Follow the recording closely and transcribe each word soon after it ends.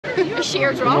a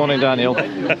sheer drop. Good morning, Daniel.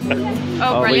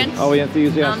 Oh, brilliant. Are we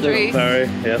enthusiastic? Andrew. Very,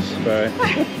 yes, very.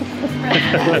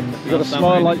 You've got to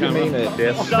smile like you mean it.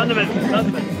 Yes. Stand a minute, stand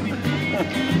a minute.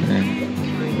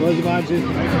 Where's the badges?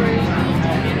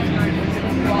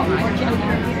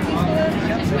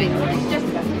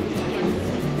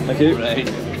 Thank you. Right.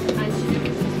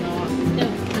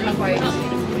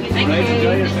 Thank Right,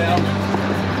 enjoy you. yourself.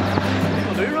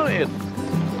 People do run it.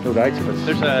 No doubt of it.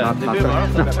 There's a, they do a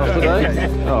marathon. Today?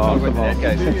 Oh, come on.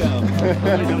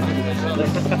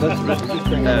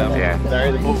 Yeah.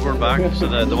 Derry, the both were back, so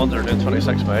the ones that are doing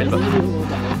 26 miles. But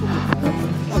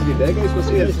Have a good day, guys. We'll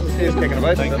see you. See you kicking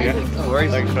about. thank you. No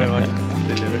worries. Thanks very much.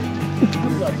 See you later.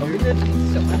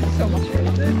 So much.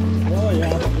 Oh,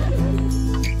 yeah.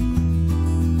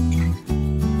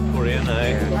 Korean,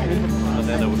 and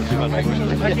then I would have done my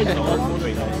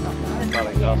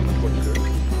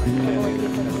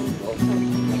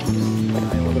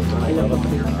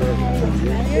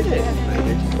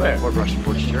Where? What Rush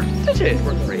Sports Chair? Did you?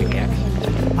 Work for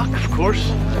AX. Of course.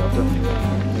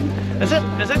 Is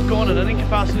it going in any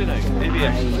capacity now? Maybe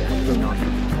a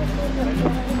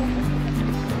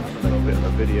little bit of a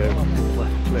video.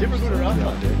 Did you ever go to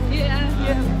Rathbone? Yeah.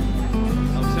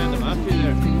 I'll send them after you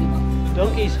there.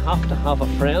 Donkeys have to have a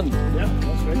friend. Yeah,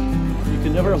 that's right. You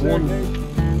can never have one.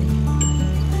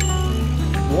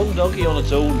 One donkey on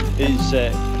its own is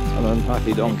An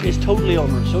unhappy donkey. is totally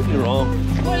totally wrong.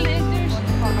 Well, there's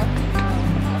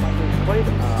Quite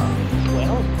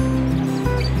well.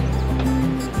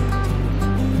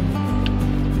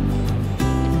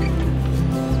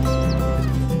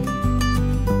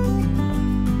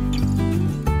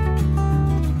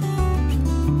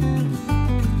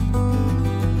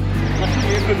 That's what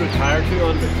you could retire to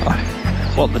on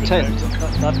What, the tent?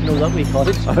 No, that we caught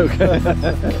it. Okay.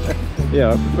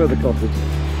 Yeah, I prefer the cottage.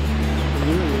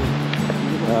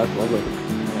 That's lovely.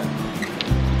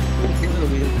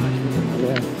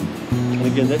 Yeah. And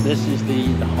again, this is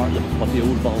the heart of what the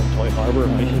old Ballantoy Harbour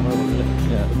fishing harbour is.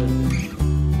 Yeah.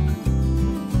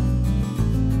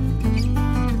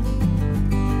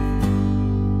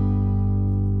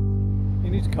 You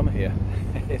need to come here.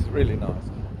 It's really nice.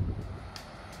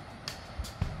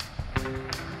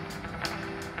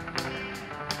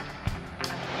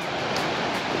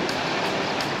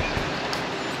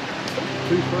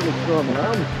 Two furniture on the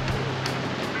land.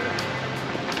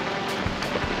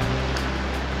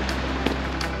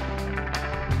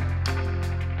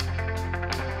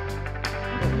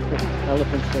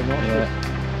 Elephants, they're not.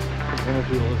 Yeah. It's one of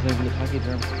the others in the package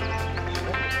room.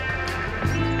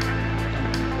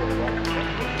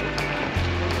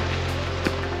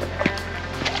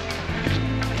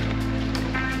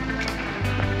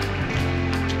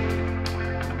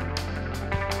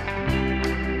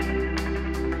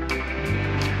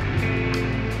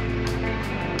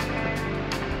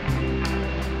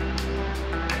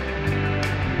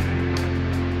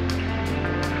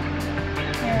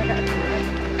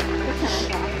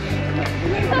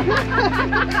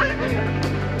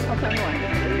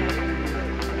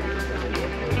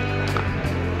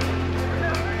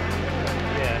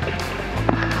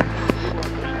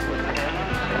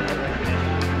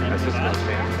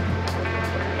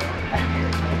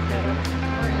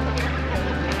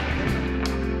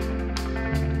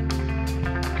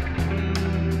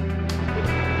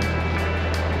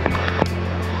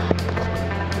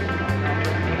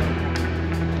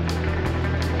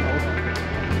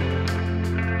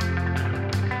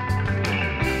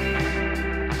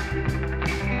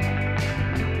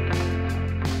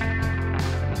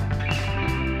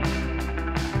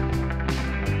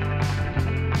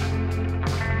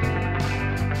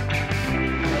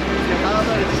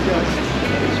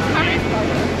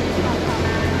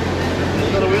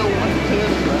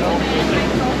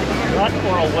 That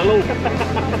or a willow.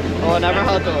 Oh, I never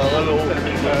had the willow.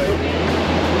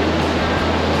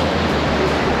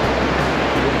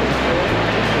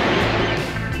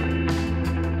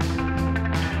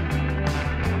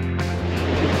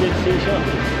 Good seashell.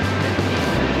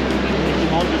 Making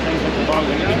all the things like the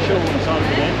bargaining show on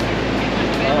Saturday.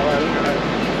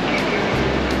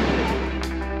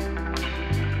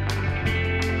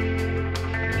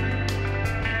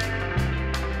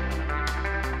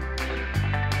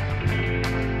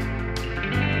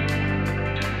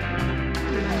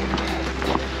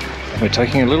 We're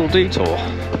taking a little detour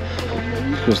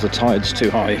because the tide's too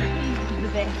high.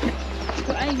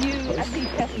 But I knew, I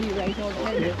think that's me right all the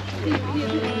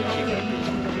time.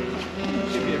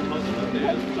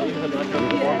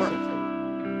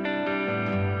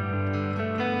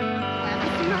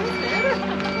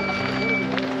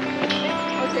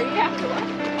 Okay, you have to work.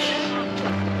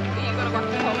 Are you going to work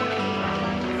from home?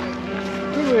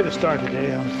 good way to start the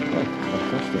day, honestly.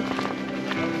 Fantastic.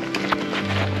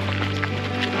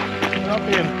 We're not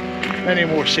being any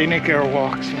more scenic air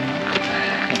walks, you know.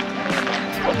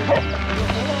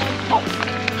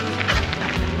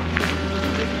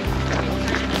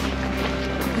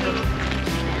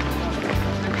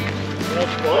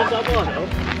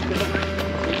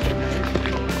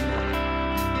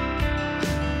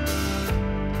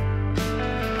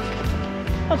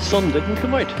 That sun didn't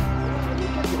come out.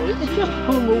 It just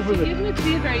hung over the... Given it to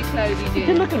be a very cloudy You day.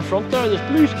 can look in front there, there's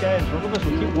blue sky in front of us,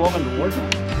 we keep walking towards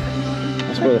it.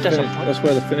 That's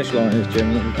where the finish line is,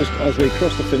 Jim. And just as we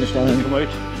cross the finish line, Come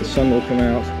out. the sun will come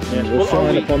out and will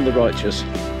shine upon the righteous.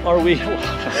 Are we?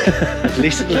 At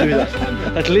least it will do that.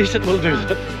 At least it will do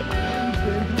that.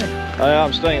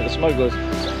 I'm staying at the Smugglers.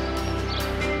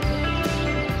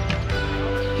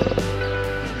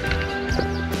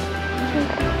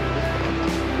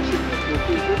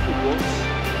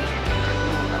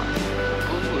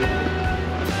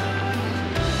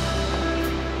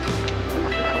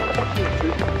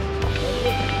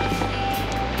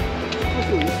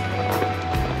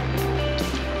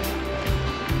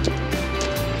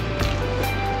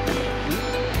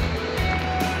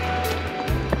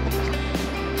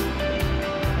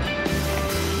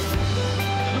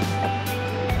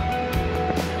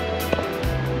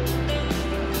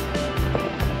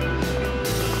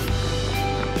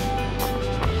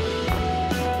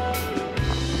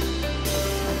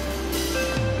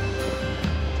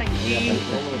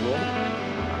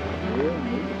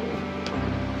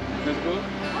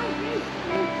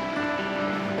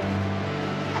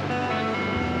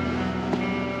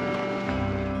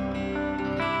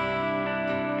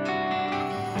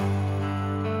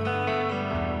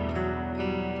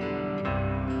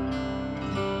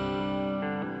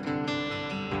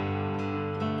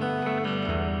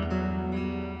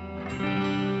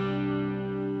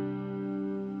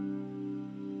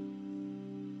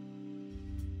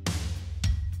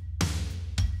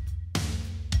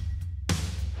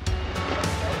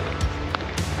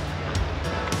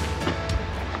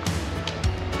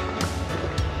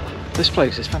 This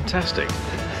place is fantastic.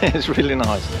 It's really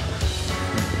nice.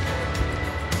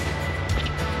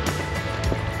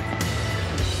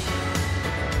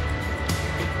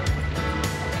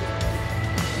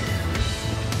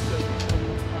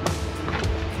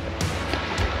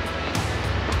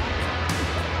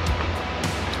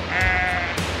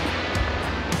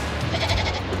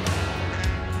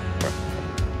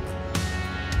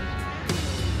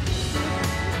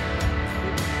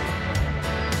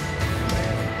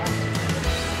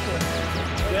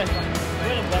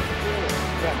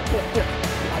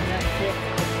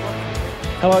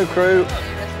 Hello, crew.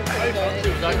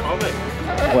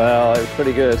 Well, it was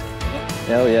pretty good.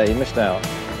 Oh yeah, you missed out.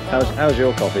 How's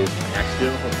your coffee? That's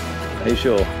beautiful. Are you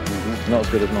sure? Not as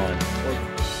good as mine.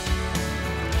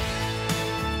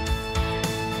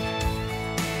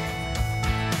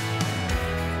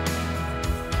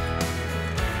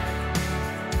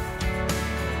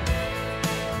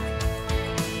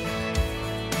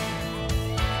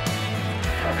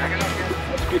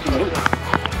 That's good to know.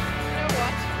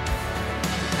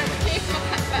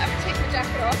 Take my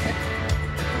jacket off and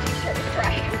t-shirt is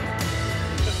dry.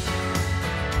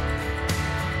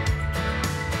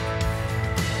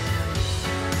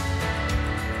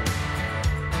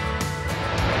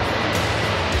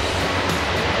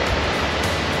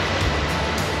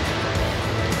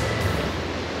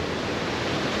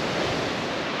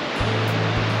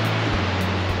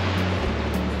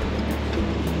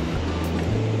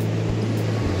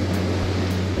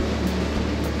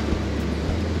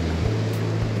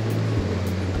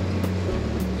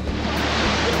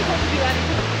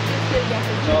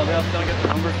 No, they'll still get the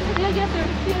number. They'll get their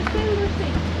sailor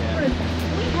thing. Whereas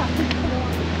we have to come on.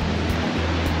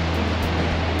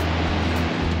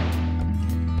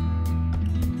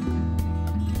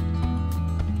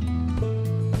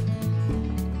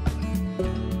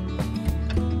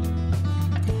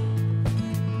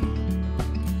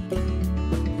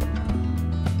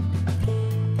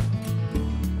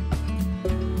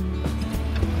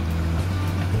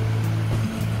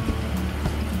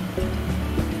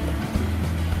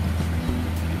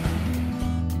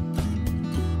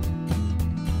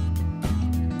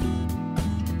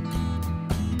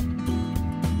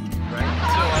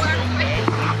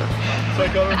 So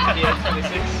go to the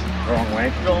M26. Wrong way.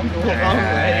 Wrong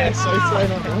way. South side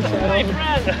on the My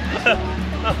friend!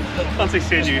 Fancy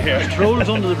seeing you here. Trolls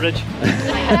under the bridge.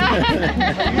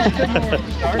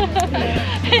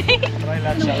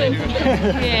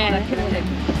 Yeah.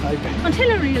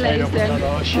 Until I realised then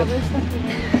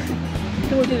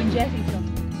they were doing jetty stuff.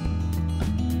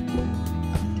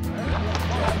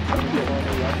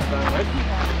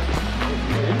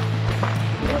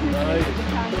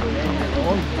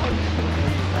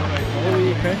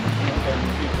 Okay.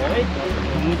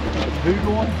 Who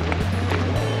going?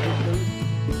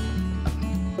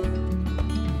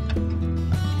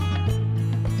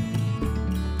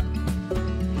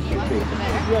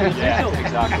 Yeah,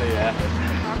 exactly,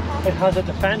 yeah. It has a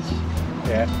defence.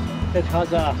 Yeah. It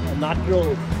has a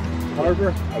natural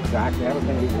harbour. Exactly.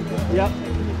 Everything you do. Yeah.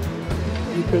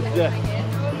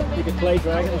 You could play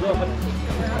dragons off it.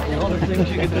 A lot of things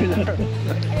you could do there.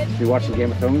 You watch the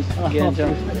Game of Thrones again,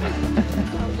 John?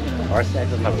 Our set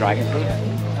doesn't have dragons in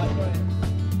it.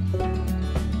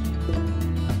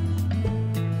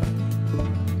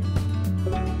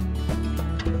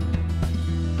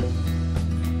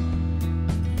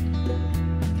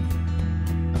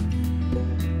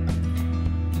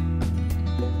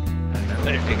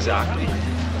 Exactly.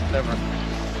 Never.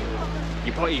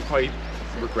 You probably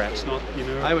regrets not, you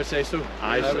know. I would say so.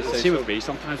 I would say same so. with me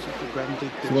sometimes. Regretting to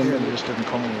So one of them just didn't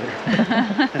come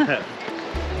over.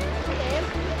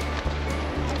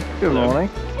 Good morning.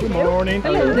 Good morning.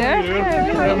 Hello there.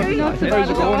 How's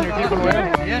it going? You're keeping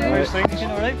well? Yeah, Nice things.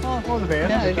 all right, Paul? All the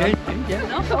best.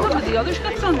 No, so one of the others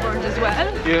got sunburned as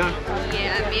well. Yeah.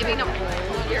 Yeah, maybe not.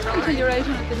 Until you're out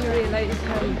on it, then you realise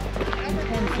how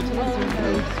intense it is and how strong it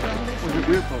is. Was it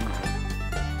great fun?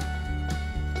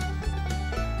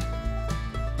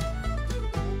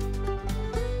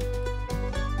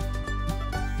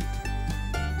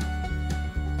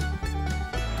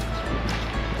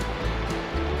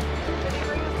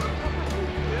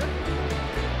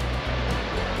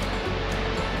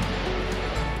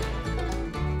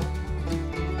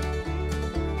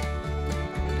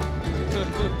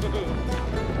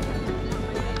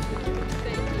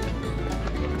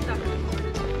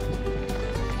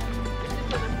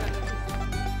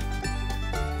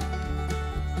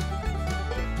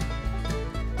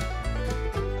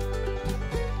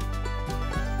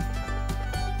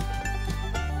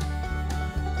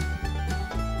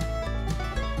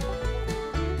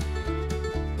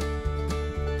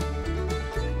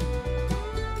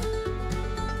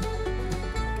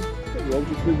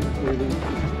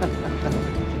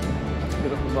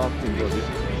 Get up and laugh to you,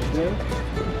 yeah.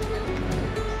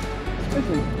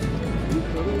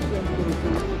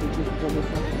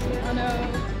 I know.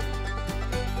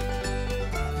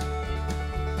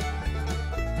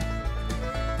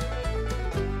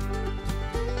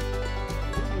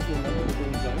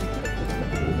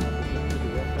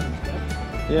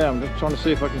 Yeah, I'm just trying to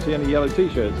see if I can see any yellow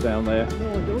t-shirts down there.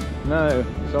 No, I don't. No,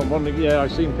 so I'm wondering. Yeah,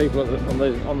 I've seen people on the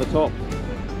top.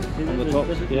 On the top,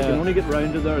 You yeah. can only get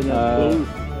round to there and then it's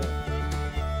closed.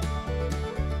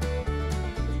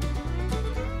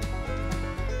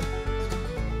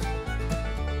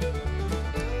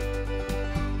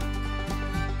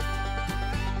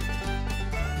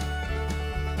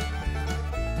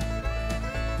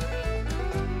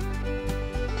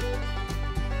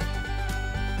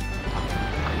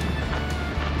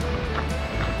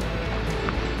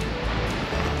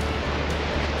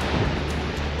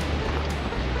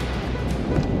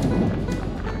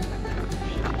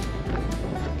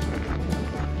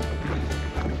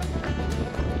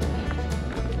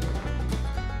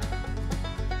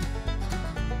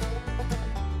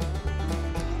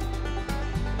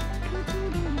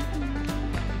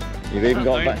 You've even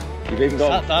got back. You've even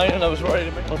got. Sat down and I was worried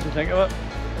about what to think of it.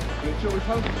 So we've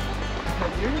had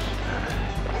 10 years.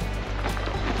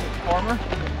 Farmer.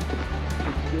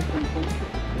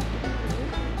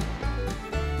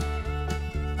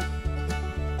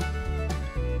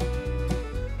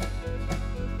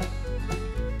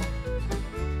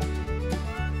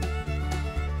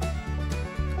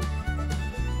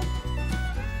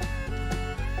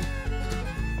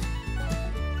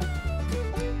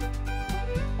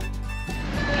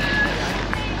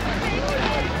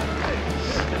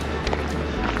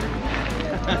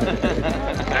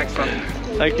 Excellent.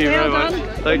 Thank you very much.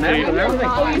 Thank you.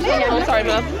 Oh, sorry,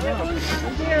 Bob.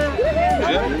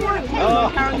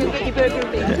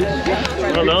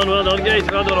 Well done, guys.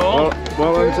 Well done all.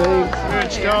 Well done, team.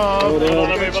 Good job. Well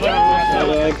done.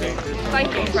 Everybody. Thank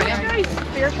you. Brilliant.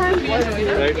 For your time.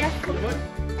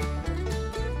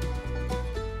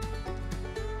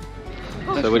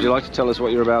 So, would you like to tell us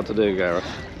what you're about to do, Gareth?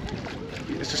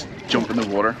 It's just jump in the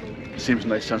water. It seems a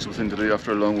nice sensible thing to do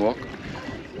after a long walk.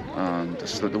 And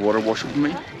this is let the water wash over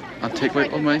me and take away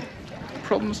all my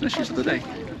problems and issues of the day.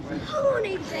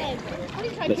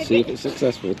 Let's see if it's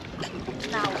successful.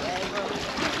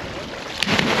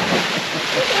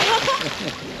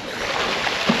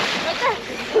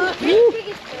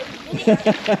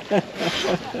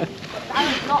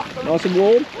 Nice and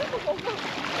warm.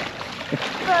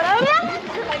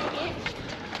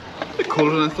 A bit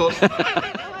colder than I thought.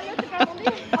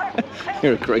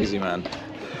 You're a crazy man.